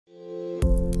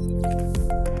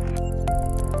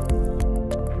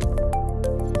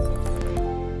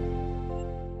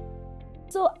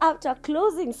after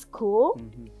closing school,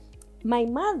 my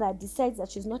mother decides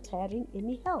that she's not hiring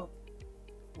any help.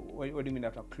 What do you mean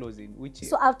after closing? Which year?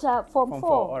 So after Form 4.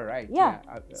 All right. Yeah.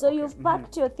 So okay. you've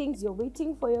packed your things, you're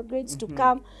waiting for your grades to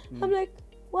come. I'm like,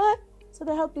 what? So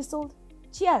the help is sold.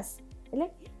 Cheers. I'm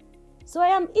like, so I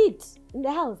am it in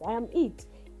the house. I am it.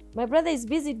 My brother is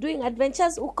busy doing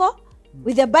adventures uko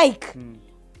with a bike.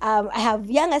 I have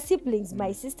younger siblings,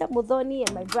 my sister Mudhoni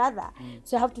and my brother.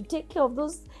 So I have to take care of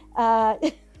those,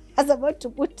 I was about to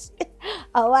put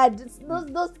a word,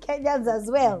 those Kenyans as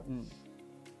well.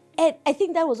 And I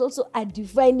think that was also a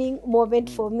defining moment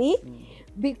for me,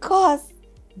 because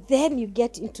then you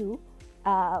get into,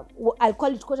 I'll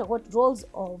call it quote-unquote roles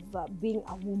of being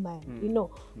a woman, you know,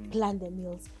 plan the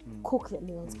meals, cook the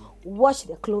meals, wash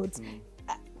the clothes.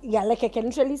 Yeah, like I can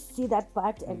literally see that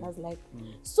part, and I was like,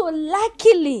 so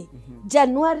luckily,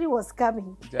 January was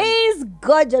coming. Praise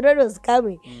God, January was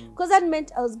coming. Because that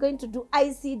meant I was going to do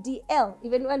ICDL,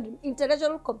 even one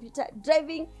international computer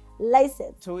driving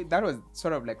license. So that was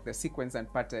sort of like the sequence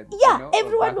and pattern. Yeah, you know,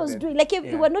 everyone was doing. Like if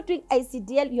you were not doing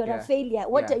ICDL, you're a failure.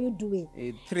 What are you doing?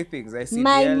 3 things. ICDL,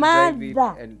 my mother,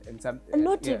 driving, and some.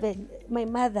 Not even my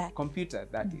mother. Computer,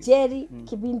 that is. Jerry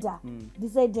Kibinda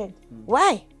decided,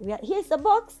 why? Here's the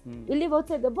box. You live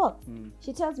outside the box.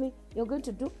 She tells me, you're going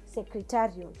to do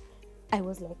secretarial. I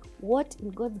was like, what in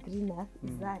God's green earth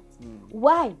is that?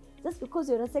 Why? Just because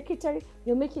you're a secretary,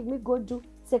 you're making me go do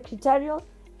secretarial?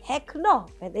 Heck no.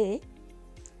 And there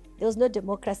was no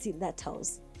democracy in that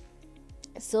house.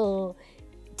 So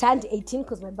turned 18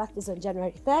 because my birthday is on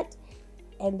January 3rd.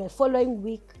 And the following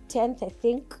week, 10th, I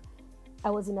think, I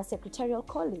was in a secretarial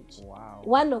college. Wow.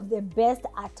 One of the best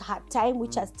at her time,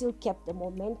 which has still kept the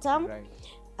momentum. Right.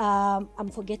 I'm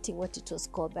forgetting what it was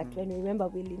called, but when we remember,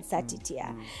 we'll insert it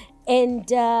here. And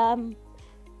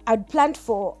I'd planned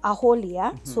for a whole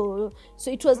year. So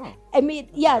it was, I mean,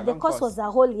 yeah, the course was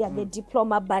a whole year, the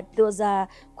diploma, but there was a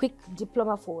quick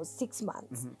diploma for 6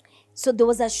 months. So there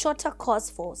was a shorter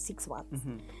course for 6 months.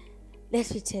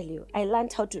 Let me tell you, I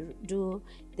learned how to do,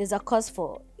 there's a course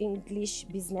for English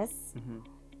business.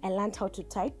 I learned how to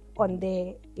type on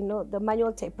the, you know, the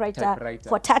manual typewriter.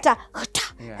 For Tata.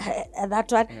 That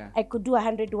one, I could do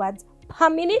 100 words per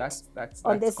minute. That's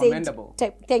on the commendable.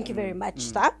 Thank you very much,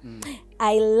 sir.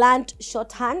 I learned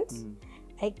shorthand.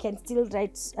 I can still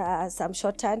write some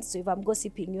shorthand. So if I'm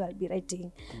gossiping you, I'll be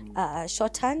writing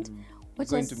shorthand.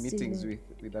 Going to meetings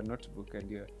with a notebook and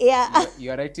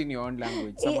you're writing your own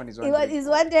language. Someone is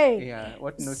wondering. Yeah,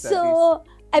 what notes so,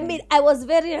 I mean, I was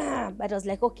very, but I was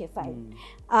like, okay, fine.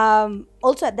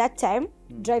 Also at that time,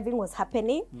 driving was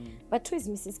happening. But who is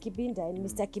Mrs. Kibinda and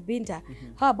Mr. Kibinda?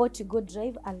 How about you go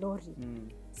drive a lorry?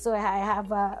 So I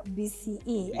have a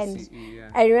BCE.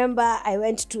 And I remember I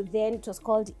went to then, it was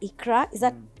called ICRA. Is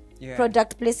that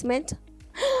product placement?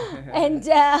 And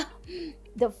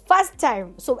the first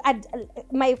time, so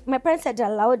my parents had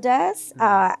allowed us,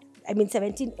 I mean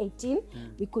 17, 18,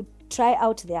 we could try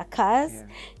out their cars.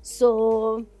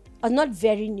 So not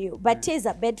very new, but here's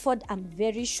a Bedford. I'm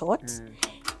very short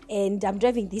and I'm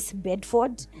driving this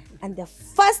Bedford, and the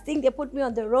first thing they put me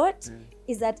on the road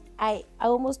is that I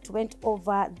almost went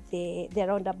over the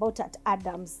roundabout at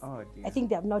Adams. I think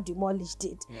they have now demolished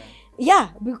it.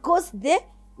 Because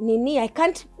I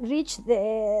can't reach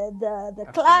the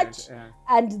clutch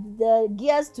and the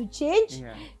gears to change.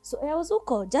 So I was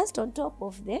just on top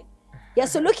of the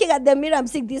so looking at the mirror, I'm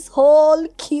seeing this whole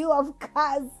queue of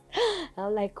cars.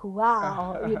 I'm like,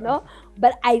 wow, you know.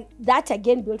 But that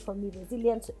again built for me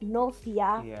resilience, no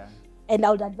fear. And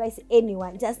I would advise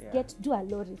anyone, just do a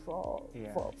lorry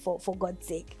for God's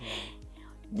sake.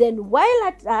 Then while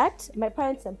at that, my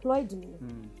parents employed me,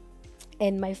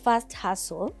 and my first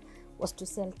hustle was to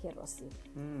sell kerosene.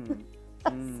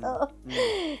 So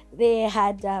they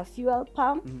had a fuel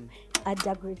pump at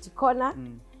Dagreti Corner.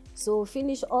 So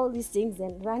finish all these things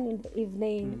and run in the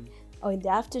evening or in the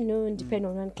afternoon, depending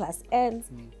on when class ends,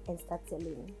 and start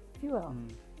selling fuel.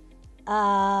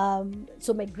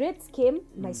 So my grades came,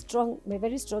 my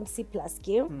very strong C+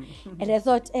 came, and I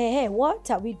thought, hey, what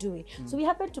are we doing? So we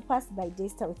happened to pass by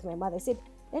Daystar with my mother. I said,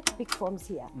 let's pick forms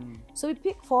here. So we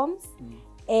pick forms.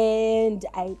 And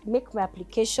I make my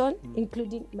application,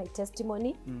 including my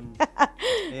testimony,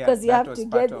 because you have to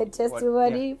get the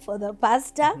testimony for the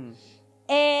pastor.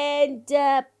 And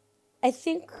I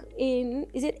think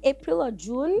is it April or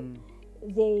June,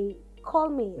 they call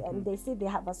me and they say they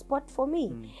have a spot for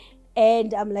me.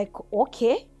 And I'm like,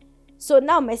 okay. So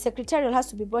now my secretarial has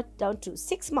to be brought down to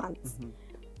 6 months.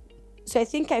 So I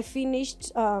think I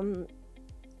finished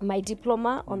my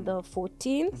diploma on the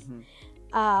 14th.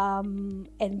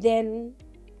 And then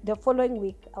the following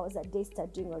week I was at Daystar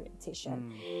doing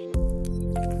orientation.